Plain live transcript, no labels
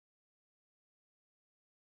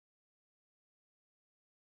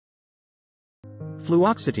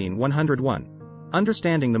Fluoxetine 101.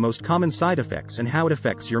 Understanding the most common side effects and how it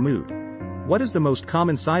affects your mood. What is the most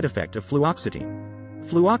common side effect of fluoxetine?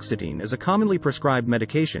 Fluoxetine is a commonly prescribed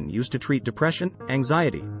medication used to treat depression,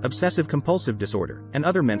 anxiety, obsessive-compulsive disorder, and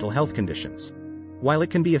other mental health conditions. While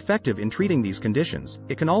it can be effective in treating these conditions,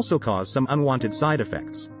 it can also cause some unwanted side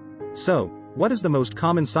effects. So, what is the most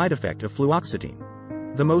common side effect of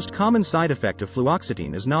fluoxetine? The most common side effect of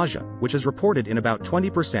fluoxetine is nausea, which is reported in about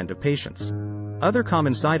 20% of patients. Other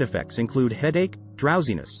common side effects include headache,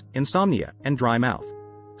 drowsiness, insomnia, and dry mouth.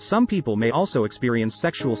 Some people may also experience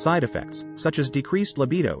sexual side effects, such as decreased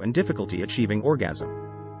libido and difficulty achieving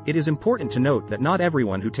orgasm. It is important to note that not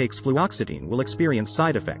everyone who takes fluoxetine will experience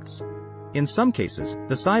side effects. In some cases,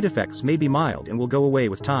 the side effects may be mild and will go away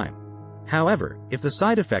with time. However, if the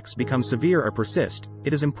side effects become severe or persist,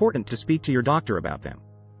 it is important to speak to your doctor about them.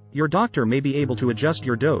 Your doctor may be able to adjust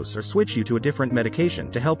your dose or switch you to a different medication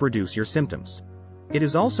to help reduce your symptoms. It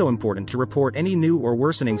is also important to report any new or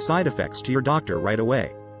worsening side effects to your doctor right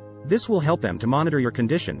away. This will help them to monitor your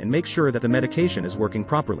condition and make sure that the medication is working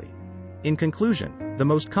properly. In conclusion, the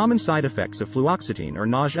most common side effects of fluoxetine are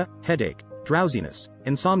nausea, headache, drowsiness,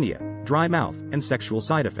 insomnia, dry mouth, and sexual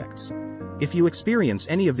side effects. If you experience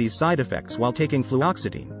any of these side effects while taking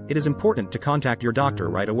fluoxetine, it is important to contact your doctor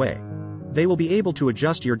right away. They will be able to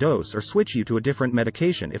adjust your dose or switch you to a different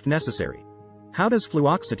medication if necessary. How does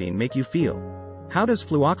fluoxetine make you feel? How does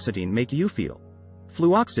fluoxetine make you feel?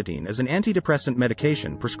 Fluoxetine is an antidepressant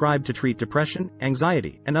medication prescribed to treat depression,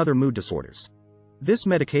 anxiety, and other mood disorders. This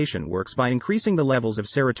medication works by increasing the levels of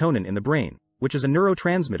serotonin in the brain, which is a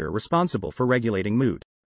neurotransmitter responsible for regulating mood.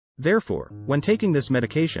 Therefore, when taking this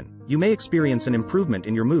medication, you may experience an improvement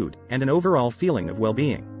in your mood and an overall feeling of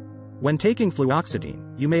well-being. When taking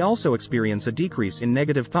fluoxetine, you may also experience a decrease in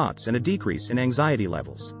negative thoughts and a decrease in anxiety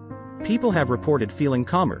levels. People have reported feeling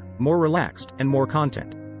calmer, more relaxed, and more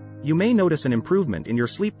content. You may notice an improvement in your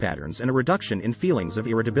sleep patterns and a reduction in feelings of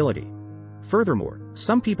irritability. Furthermore,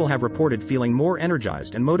 some people have reported feeling more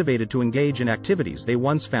energized and motivated to engage in activities they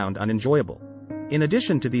once found unenjoyable. In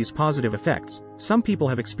addition to these positive effects, some people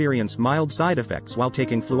have experienced mild side effects while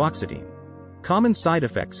taking fluoxetine. Common side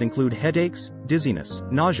effects include headaches, dizziness,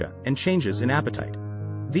 nausea, and changes in appetite.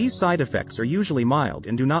 These side effects are usually mild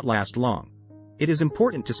and do not last long. It is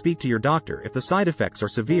important to speak to your doctor if the side effects are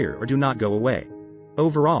severe or do not go away.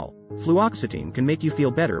 Overall, fluoxetine can make you feel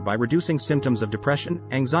better by reducing symptoms of depression,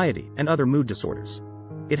 anxiety, and other mood disorders.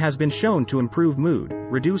 It has been shown to improve mood,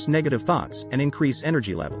 reduce negative thoughts, and increase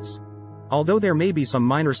energy levels. Although there may be some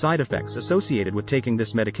minor side effects associated with taking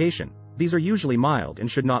this medication, these are usually mild and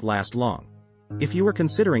should not last long. If you are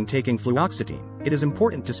considering taking fluoxetine, it is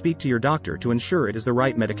important to speak to your doctor to ensure it is the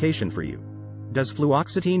right medication for you. Does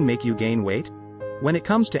fluoxetine make you gain weight? When it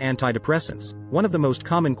comes to antidepressants, one of the most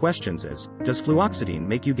common questions is, does fluoxetine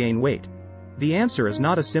make you gain weight? The answer is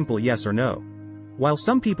not a simple yes or no. While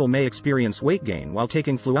some people may experience weight gain while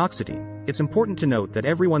taking fluoxetine, it's important to note that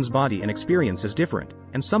everyone's body and experience is different,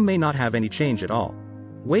 and some may not have any change at all.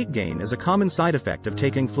 Weight gain is a common side effect of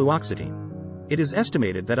taking fluoxetine. It is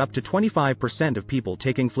estimated that up to 25% of people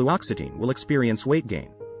taking fluoxetine will experience weight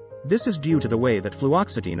gain. This is due to the way that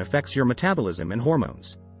fluoxetine affects your metabolism and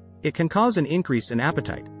hormones. It can cause an increase in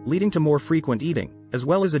appetite, leading to more frequent eating, as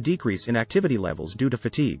well as a decrease in activity levels due to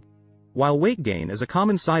fatigue. While weight gain is a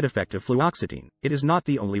common side effect of fluoxetine, it is not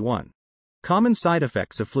the only one. Common side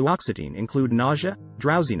effects of fluoxetine include nausea,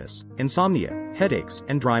 drowsiness, insomnia, headaches,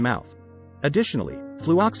 and dry mouth. Additionally,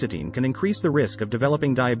 fluoxetine can increase the risk of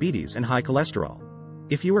developing diabetes and high cholesterol.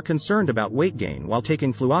 If you are concerned about weight gain while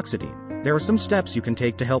taking fluoxetine, there are some steps you can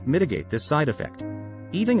take to help mitigate this side effect.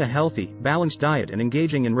 Eating a healthy, balanced diet and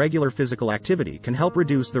engaging in regular physical activity can help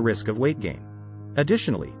reduce the risk of weight gain.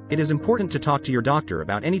 Additionally, it is important to talk to your doctor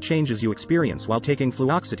about any changes you experience while taking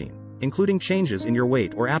fluoxetine, including changes in your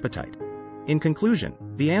weight or appetite. In conclusion,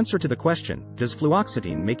 the answer to the question, does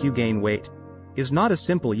fluoxetine make you gain weight, is not a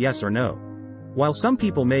simple yes or no. While some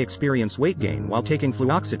people may experience weight gain while taking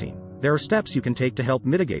fluoxetine, there are steps you can take to help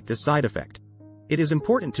mitigate this side effect. It is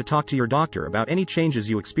important to talk to your doctor about any changes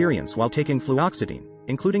you experience while taking fluoxetine,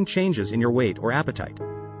 including changes in your weight or appetite.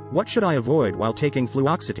 What should I avoid while taking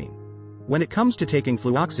fluoxetine? When it comes to taking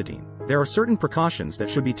fluoxetine, there are certain precautions that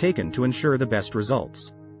should be taken to ensure the best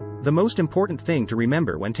results. The most important thing to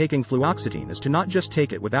remember when taking fluoxetine is to not just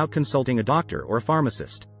take it without consulting a doctor or a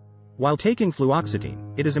pharmacist. While taking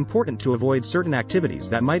fluoxetine, it is important to avoid certain activities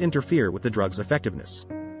that might interfere with the drug's effectiveness.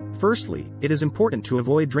 Firstly, it is important to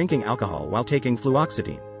avoid drinking alcohol while taking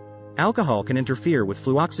fluoxetine. Alcohol can interfere with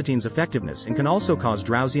fluoxetine's effectiveness and can also cause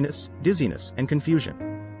drowsiness, dizziness, and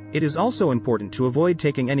confusion. It is also important to avoid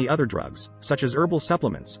taking any other drugs, such as herbal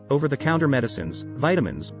supplements, over-the-counter medicines,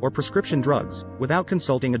 vitamins, or prescription drugs, without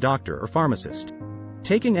consulting a doctor or pharmacist.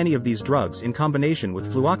 Taking any of these drugs in combination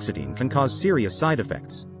with fluoxetine can cause serious side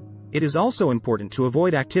effects. It is also important to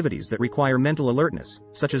avoid activities that require mental alertness,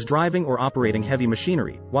 such as driving or operating heavy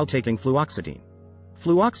machinery, while taking fluoxetine.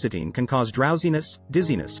 Fluoxetine can cause drowsiness,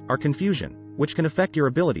 dizziness, or confusion, which can affect your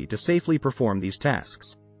ability to safely perform these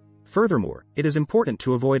tasks. Furthermore, it is important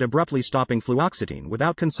to avoid abruptly stopping fluoxetine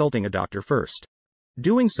without consulting a doctor first.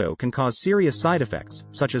 Doing so can cause serious side effects,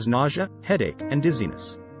 such as nausea, headache, and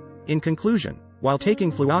dizziness. In conclusion, while taking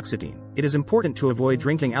fluoxetine, it is important to avoid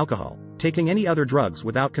drinking alcohol, taking any other drugs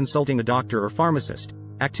without consulting a doctor or pharmacist,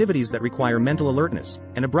 activities that require mental alertness,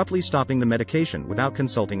 and abruptly stopping the medication without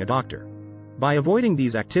consulting a doctor. By avoiding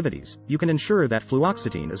these activities, you can ensure that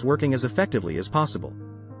fluoxetine is working as effectively as possible.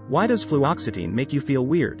 Why does fluoxetine make you feel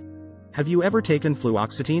weird? Have you ever taken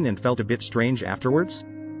fluoxetine and felt a bit strange afterwards?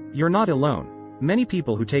 You're not alone. Many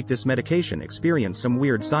people who take this medication experience some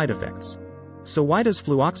weird side effects. So why does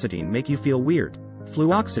fluoxetine make you feel weird?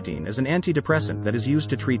 Fluoxetine is an antidepressant that is used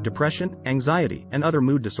to treat depression, anxiety, and other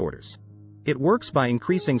mood disorders. It works by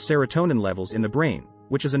increasing serotonin levels in the brain,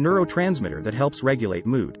 which is a neurotransmitter that helps regulate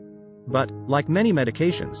mood. But, like many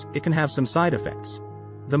medications, it can have some side effects.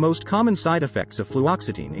 The most common side effects of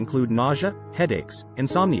fluoxetine include nausea, headaches,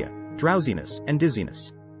 insomnia, drowsiness, and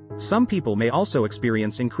dizziness. Some people may also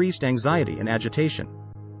experience increased anxiety and agitation.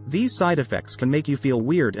 These side effects can make you feel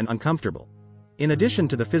weird and uncomfortable. In addition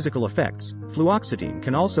to the physical effects, fluoxetine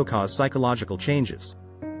can also cause psychological changes.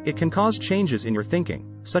 It can cause changes in your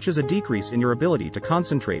thinking, such as a decrease in your ability to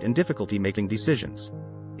concentrate and difficulty making decisions.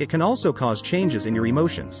 It can also cause changes in your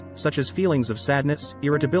emotions, such as feelings of sadness,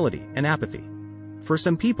 irritability, and apathy. For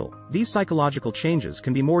some people, these psychological changes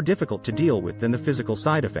can be more difficult to deal with than the physical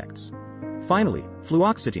side effects. Finally,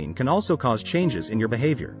 fluoxetine can also cause changes in your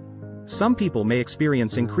behavior. Some people may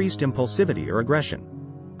experience increased impulsivity or aggression.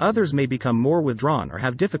 Others may become more withdrawn or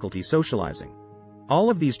have difficulty socializing. All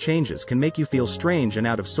of these changes can make you feel strange and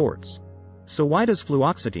out of sorts. So why does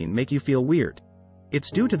fluoxetine make you feel weird?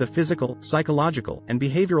 It's due to the physical, psychological, and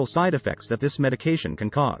behavioral side effects that this medication can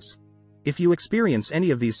cause. If you experience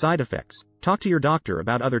any of these side effects, talk to your doctor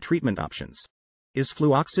about other treatment options. Is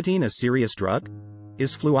fluoxetine a serious drug?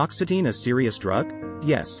 Is fluoxetine a serious drug?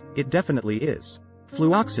 Yes, it definitely is.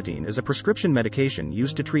 Fluoxetine is a prescription medication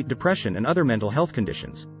used to treat depression and other mental health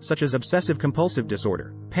conditions, such as obsessive-compulsive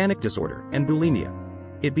disorder, panic disorder, and bulimia.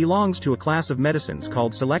 It belongs to a class of medicines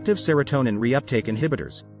called selective serotonin reuptake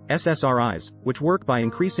inhibitors, SSRIs, which work by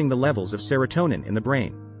increasing the levels of serotonin in the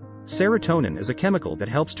brain. Serotonin is a chemical that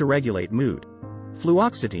helps to regulate mood.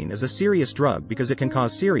 Fluoxetine is a serious drug because it can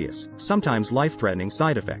cause serious, sometimes life-threatening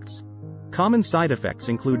side effects. Common side effects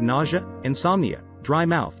include nausea, insomnia, dry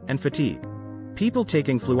mouth, and fatigue. People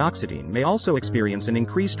taking fluoxetine may also experience an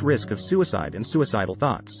increased risk of suicide and suicidal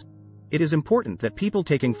thoughts. It is important that people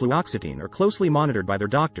taking fluoxetine are closely monitored by their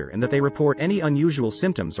doctor and that they report any unusual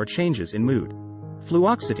symptoms or changes in mood.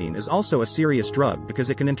 Fluoxetine is also a serious drug because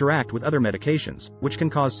it can interact with other medications, which can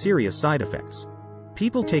cause serious side effects.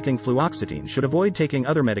 People taking fluoxetine should avoid taking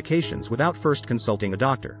other medications without first consulting a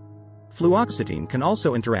doctor. Fluoxetine can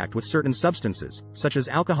also interact with certain substances, such as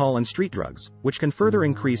alcohol and street drugs, which can further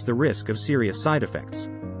increase the risk of serious side effects.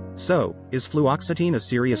 So, is fluoxetine a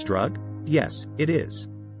serious drug? Yes, it is.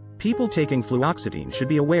 People taking fluoxetine should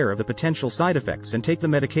be aware of the potential side effects and take the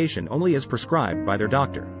medication only as prescribed by their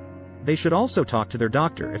doctor. They should also talk to their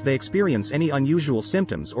doctor if they experience any unusual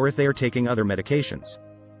symptoms or if they are taking other medications.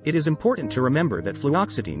 It is important to remember that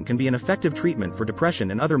fluoxetine can be an effective treatment for depression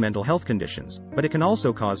and other mental health conditions, but it can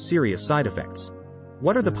also cause serious side effects.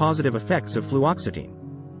 What are the positive effects of fluoxetine?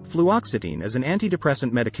 Fluoxetine is an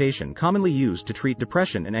antidepressant medication commonly used to treat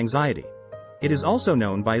depression and anxiety. It is also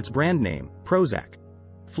known by its brand name, Prozac.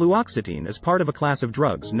 Fluoxetine is part of a class of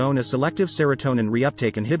drugs known as selective serotonin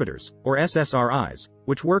reuptake inhibitors, or SSRIs,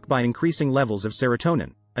 which work by increasing levels of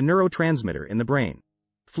serotonin, a neurotransmitter in the brain.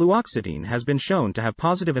 Fluoxetine has been shown to have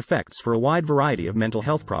positive effects for a wide variety of mental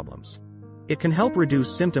health problems. It can help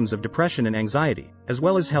reduce symptoms of depression and anxiety, as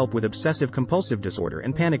well as help with obsessive-compulsive disorder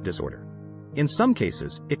and panic disorder. In some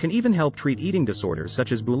cases, it can even help treat eating disorders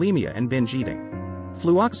such as bulimia and binge eating.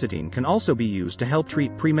 Fluoxetine can also be used to help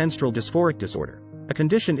treat premenstrual dysphoric disorder, a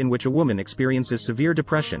condition in which a woman experiences severe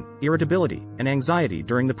depression, irritability, and anxiety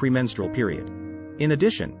during the premenstrual period. In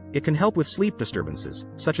addition, it can help with sleep disturbances,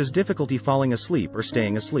 such as difficulty falling asleep or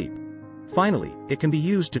staying asleep. Finally, it can be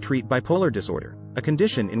used to treat bipolar disorder, a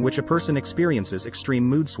condition in which a person experiences extreme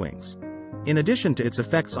mood swings. In addition to its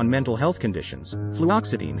effects on mental health conditions,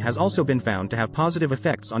 fluoxetine has also been found to have positive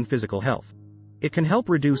effects on physical health. It can help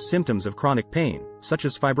reduce symptoms of chronic pain, such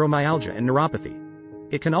as fibromyalgia and neuropathy.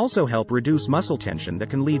 It can also help reduce muscle tension that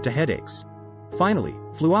can lead to headaches. Finally,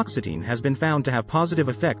 fluoxetine has been found to have positive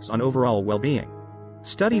effects on overall well-being.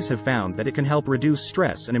 Studies have found that it can help reduce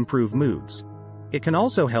stress and improve moods. It can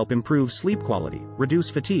also help improve sleep quality, reduce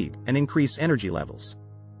fatigue, and increase energy levels.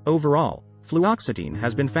 Overall, fluoxetine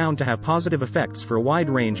has been found to have positive effects for a wide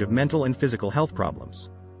range of mental and physical health problems.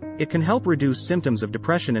 It can help reduce symptoms of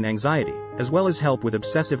depression and anxiety, as well as help with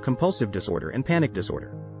obsessive-compulsive disorder and panic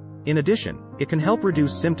disorder. In addition, it can help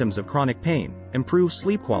reduce symptoms of chronic pain, improve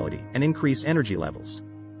sleep quality, and increase energy levels.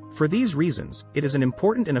 For these reasons, it is an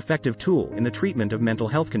important and effective tool in the treatment of mental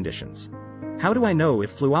health conditions. How do I know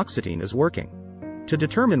if fluoxetine is working? To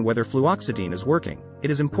determine whether fluoxetine is working,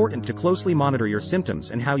 it is important to closely monitor your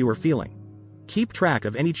symptoms and how you are feeling. Keep track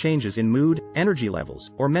of any changes in mood, energy levels,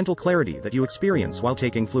 or mental clarity that you experience while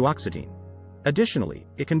taking fluoxetine. Additionally,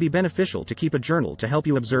 it can be beneficial to keep a journal to help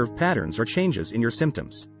you observe patterns or changes in your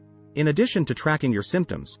symptoms. In addition to tracking your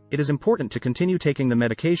symptoms, it is important to continue taking the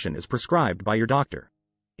medication as prescribed by your doctor.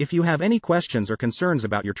 If you have any questions or concerns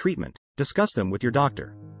about your treatment, discuss them with your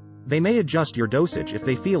doctor. They may adjust your dosage if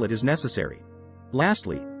they feel it is necessary.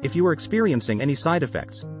 Lastly, if you are experiencing any side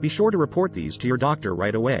effects, be sure to report these to your doctor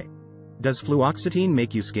right away. Does fluoxetine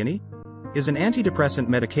make you skinny? Is an antidepressant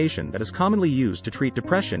medication that is commonly used to treat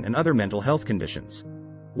depression and other mental health conditions.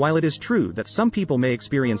 While it is true that some people may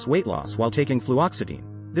experience weight loss while taking fluoxetine,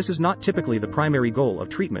 this is not typically the primary goal of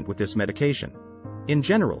treatment with this medication. In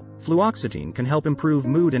general, fluoxetine can help improve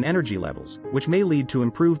mood and energy levels, which may lead to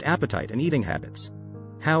improved appetite and eating habits.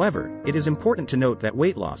 However, it is important to note that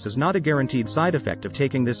weight loss is not a guaranteed side effect of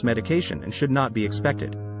taking this medication and should not be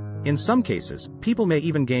expected. In some cases, people may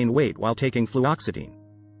even gain weight while taking fluoxetine.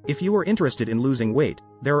 If you are interested in losing weight,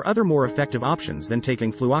 there are other more effective options than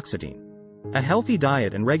taking fluoxetine. A healthy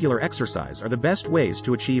diet and regular exercise are the best ways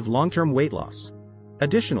to achieve long-term weight loss.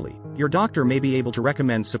 Additionally, your doctor may be able to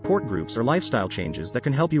recommend support groups or lifestyle changes that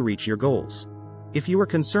can help you reach your goals. If you are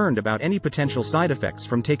concerned about any potential side effects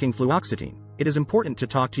from taking fluoxetine, it is important to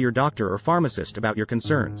talk to your doctor or pharmacist about your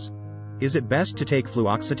concerns. Is it best to take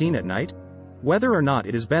fluoxetine at night? Whether or not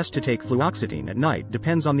it is best to take fluoxetine at night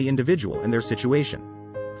depends on the individual and their situation.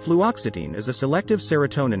 Fluoxetine is a selective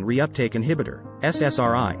serotonin reuptake inhibitor,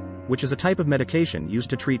 SSRI, which is a type of medication used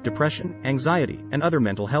to treat depression, anxiety, and other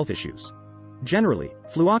mental health issues. Generally,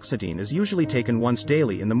 fluoxetine is usually taken once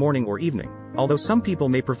daily in the morning or evening, although some people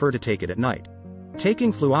may prefer to take it at night.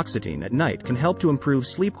 Taking fluoxetine at night can help to improve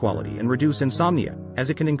sleep quality and reduce insomnia,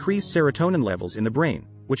 as it can increase serotonin levels in the brain,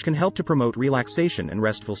 which can help to promote relaxation and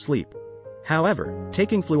restful sleep. However,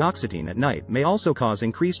 taking fluoxetine at night may also cause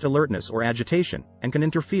increased alertness or agitation, and can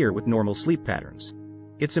interfere with normal sleep patterns.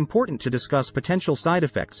 It's important to discuss potential side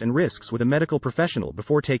effects and risks with a medical professional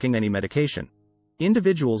before taking any medication.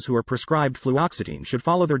 Individuals who are prescribed fluoxetine should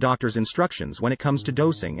follow their doctor's instructions when it comes to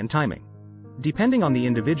dosing and timing. Depending on the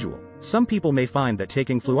individual, some people may find that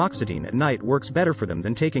taking fluoxetine at night works better for them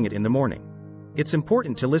than taking it in the morning. It's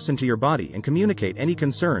important to listen to your body and communicate any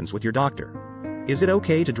concerns with your doctor. Is it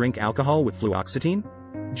okay to drink alcohol with fluoxetine?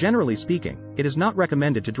 Generally speaking, it is not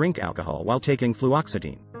recommended to drink alcohol while taking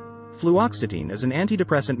fluoxetine. Fluoxetine is an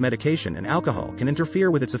antidepressant medication and alcohol can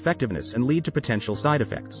interfere with its effectiveness and lead to potential side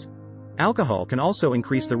effects. Alcohol can also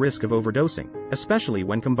increase the risk of overdosing, especially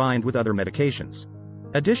when combined with other medications.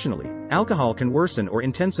 Additionally, alcohol can worsen or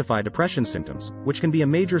intensify depression symptoms, which can be a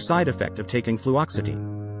major side effect of taking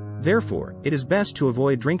fluoxetine. Therefore, it is best to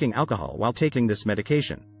avoid drinking alcohol while taking this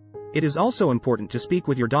medication. It is also important to speak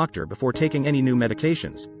with your doctor before taking any new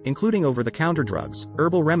medications, including over-the-counter drugs,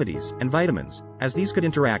 herbal remedies, and vitamins, as these could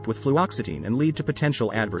interact with fluoxetine and lead to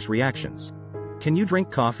potential adverse reactions. Can you drink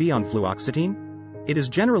coffee on fluoxetine? It is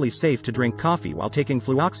generally safe to drink coffee while taking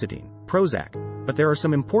fluoxetine, Prozac, but there are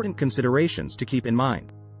some important considerations to keep in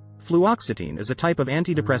mind. Fluoxetine is a type of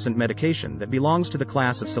antidepressant medication that belongs to the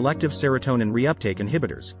class of selective serotonin reuptake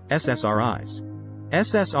inhibitors, SSRIs.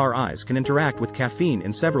 SSRIs can interact with caffeine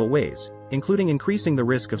in several ways, including increasing the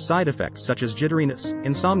risk of side effects such as jitteriness,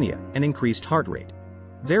 insomnia, and increased heart rate.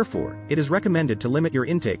 Therefore, it is recommended to limit your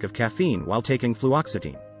intake of caffeine while taking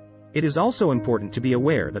fluoxetine. It is also important to be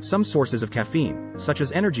aware that some sources of caffeine, such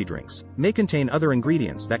as energy drinks, may contain other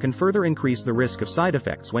ingredients that can further increase the risk of side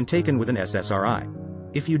effects when taken with an SSRI.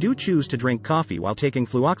 If you do choose to drink coffee while taking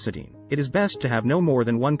fluoxetine, it is best to have no more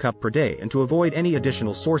than 1 cup per day and to avoid any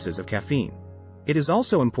additional sources of caffeine. It is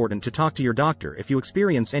also important to talk to your doctor if you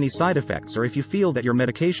experience any side effects or if you feel that your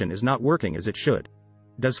medication is not working as it should.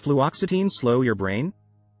 Does fluoxetine slow your brain?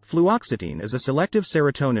 Fluoxetine is a selective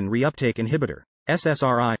serotonin reuptake inhibitor,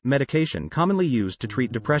 SSRI, medication commonly used to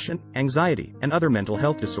treat depression, anxiety, and other mental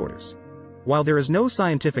health disorders. While there is no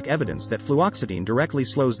scientific evidence that fluoxetine directly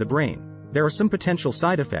slows the brain, there are some potential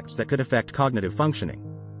side effects that could affect cognitive functioning.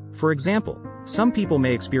 For example, some people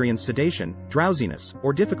may experience sedation, drowsiness,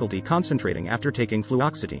 or difficulty concentrating after taking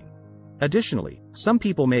fluoxetine. Additionally, some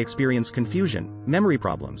people may experience confusion, memory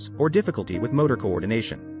problems, or difficulty with motor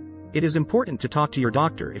coordination. It is important to talk to your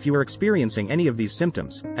doctor if you are experiencing any of these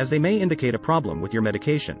symptoms, as they may indicate a problem with your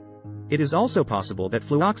medication. It is also possible that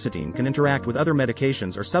fluoxetine can interact with other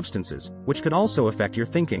medications or substances, which could also affect your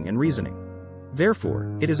thinking and reasoning.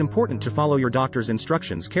 Therefore, it is important to follow your doctor's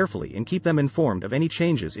instructions carefully and keep them informed of any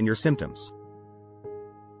changes in your symptoms.